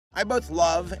I both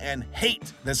love and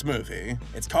hate this movie.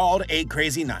 It's called 8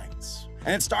 Crazy Nights,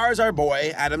 and it stars our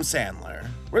boy Adam Sandler.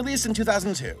 Released in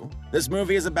 2002, this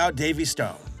movie is about Davy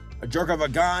Stone, a jerk of a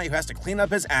guy who has to clean up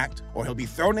his act or he'll be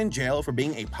thrown in jail for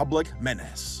being a public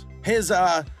menace. His,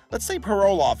 let's say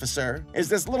parole officer is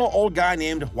this little old guy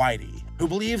named Whitey, who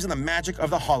believes in the magic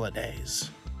of the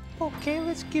holidays. Okay,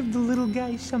 let's give the little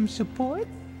guy some support.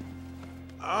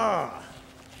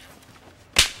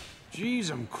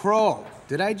 Jeez, Crow.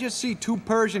 Did I just see 2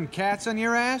 Persian cats on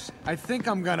your ass? I think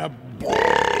I'm gonna...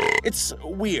 It's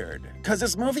weird, because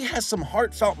this movie has some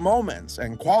heartfelt moments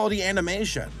and quality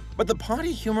animation, but the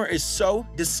potty humor is so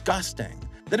disgusting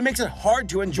that it makes it hard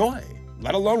to enjoy,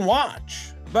 let alone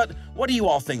watch. But what do you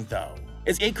all think though?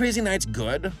 Is 8 Crazy Nights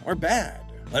good or bad?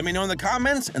 Let me know in the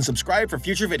comments and subscribe for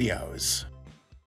future videos.